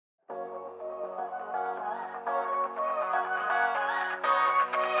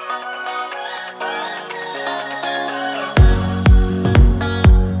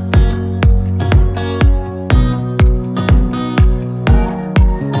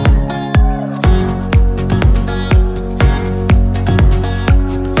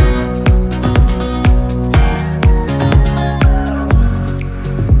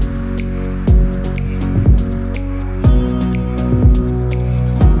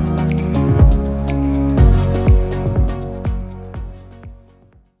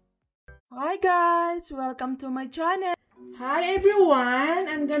welcome to my channel. Hi everyone,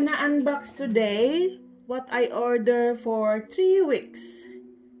 I'm gonna unbox today what I ordered for 3 weeks,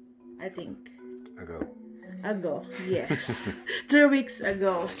 I think. Ago, yes. 3 weeks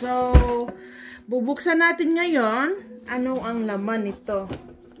ago. So, bubuksan natin ngayon. Ano ang laman nito?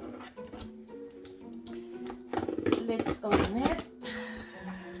 Let's open it.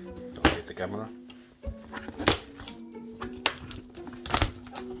 Hit the camera.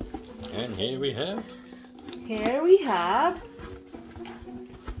 And here we have.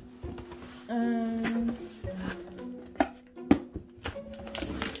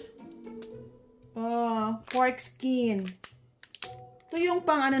 Pork skin. Ito yung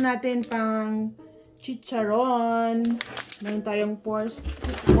pang ano natin, pang chicharon. Meron tayong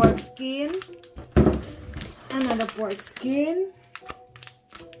pork skin. Another pork skin.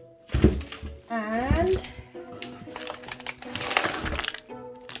 And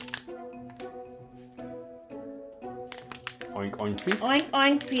Oink oink feet. Oink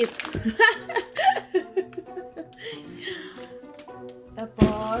oink feet.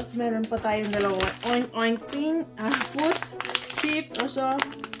 Tapos, meron pa tayong dalawa. Oink oink foot, feet also.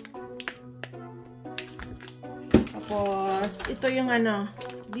 Tapos, ito yung ano.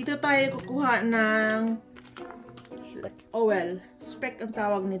 Dito tayo kukuha ng oil. Speck ang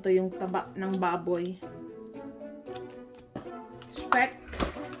tawag nito, yung taba ng baboy. Speck.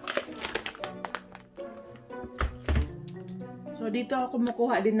 So, dito ako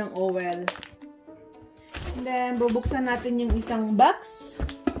kumukuha din ng oil. And then, bubuksan natin yung isang box.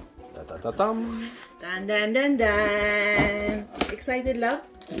 Ta-ta-ta-tam! Dan-dan-dan-dan! Excited, love?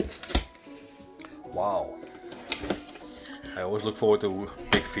 Wow! I always look forward to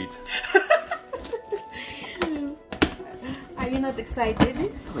big feet. Are you not excited?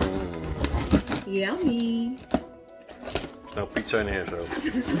 Yummy! No pizza in here, so...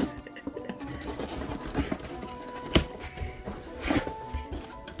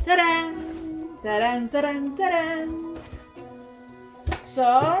 Taran! Taran, taran, taran! So,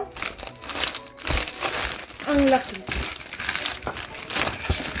 ang laki.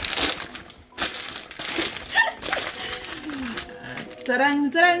 Taran,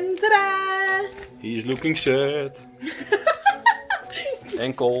 taran, taran! He's looking sad.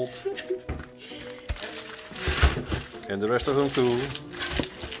 And cold. And the rest of them too.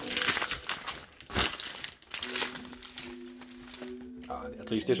 At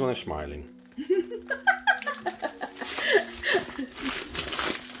least this one is smiling.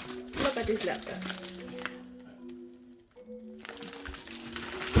 Look at this letter.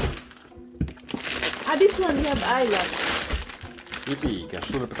 This one you have eyelash. Yippee, ik heb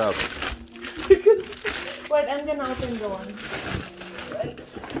stoele potato. Wait, I'm gonna open the one. Right.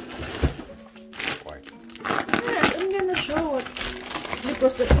 Why? Yeah, I'm gonna show it.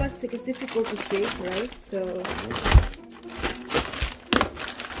 Because the plastic is difficult to save, right? So...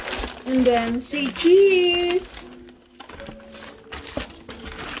 And then, say cheese!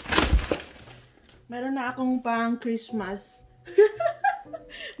 Meron na akong pang Christmas.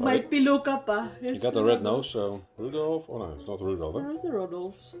 May piluka pa. You got a red nose, so Rudolph? Oh no, it's not Rudolph. Where are the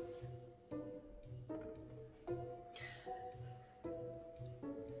Rudolphs?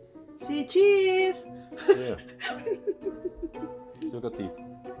 Say cheese! Yeah. Look at teeth.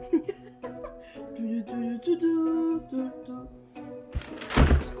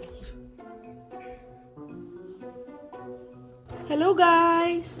 Hello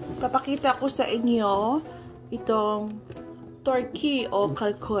guys! Papakita ko sa inyo itong turkey o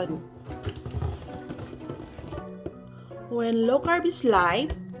kalkun. When low carb is life,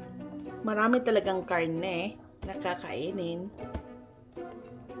 marami talagang karne na kakainin.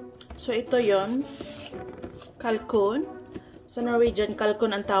 So ito yon, kalkun. Sa Norwegian,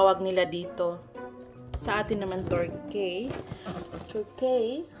 kalkun ang tawag nila dito. Sa atin naman turkey.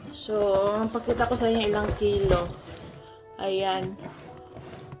 Turkey. So, pakita ko sa inyo ilang kilo. Ayan.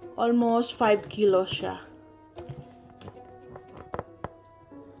 Almost 5 kilos siya.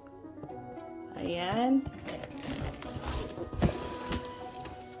 Ayan.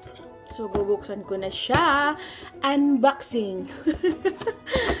 So, bubuksan ko na siya. Unboxing.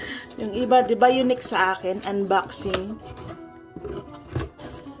 Yung iba, di ba unique sa akin? Unboxing.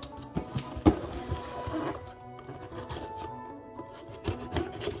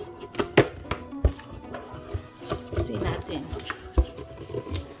 See natin.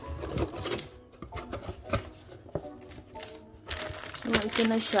 Ito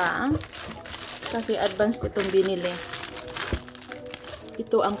na siya. Kasi advance ko itong binili.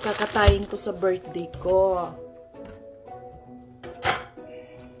 Ito ang kakatayin ko sa birthday ko.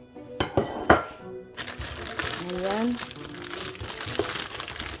 Ayan.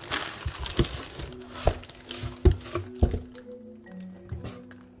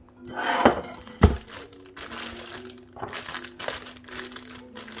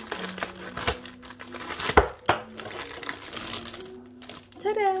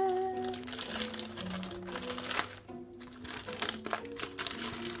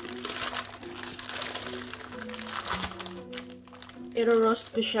 i-roast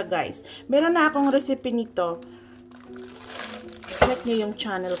ko siya, guys. Meron na akong recipe nito. Check nyo yung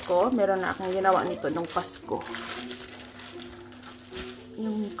channel ko. Meron na akong ginawa nito nung Pasko.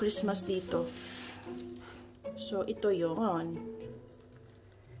 Yung Christmas dito. So, ito yun.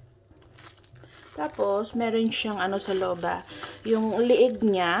 Tapos, meron siyang ano sa loob. Yung liig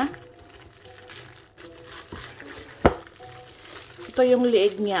niya. Ito yung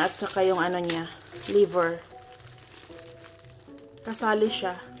liig niya at saka yung ano niya, liver. Kasali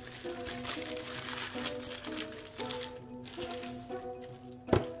siya.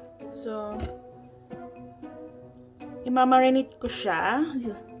 So, imamarinate ko siya.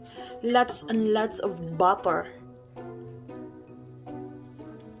 Lots and lots of butter.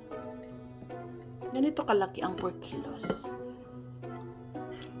 Ganito kalaki ang 4 kilos.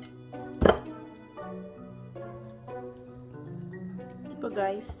 Diba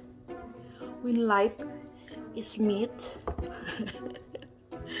guys? When life is meat.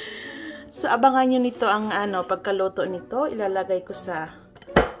 So, abangan nyo nito ang ano, pagkaluto nito. Ilalagay ko sa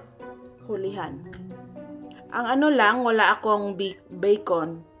hulihan. Ang ano lang, wala akong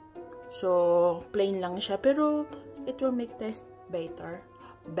bacon. So, plain lang siya. Pero, it will make taste better.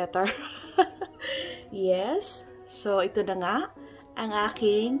 Better. Yes. So, ito na nga ang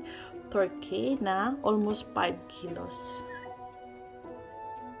aking turkey na almost 5 kilos.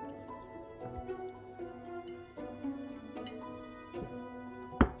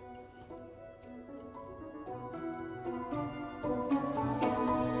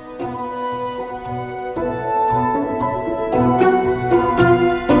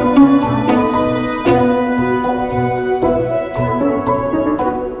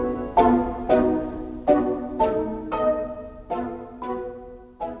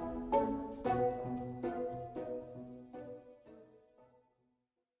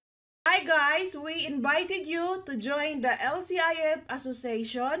 Hi guys, we invited you to join the LCIF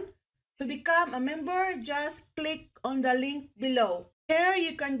Association. To become a member, just click on the link below. Here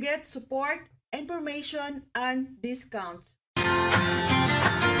you can get support, information, and discounts.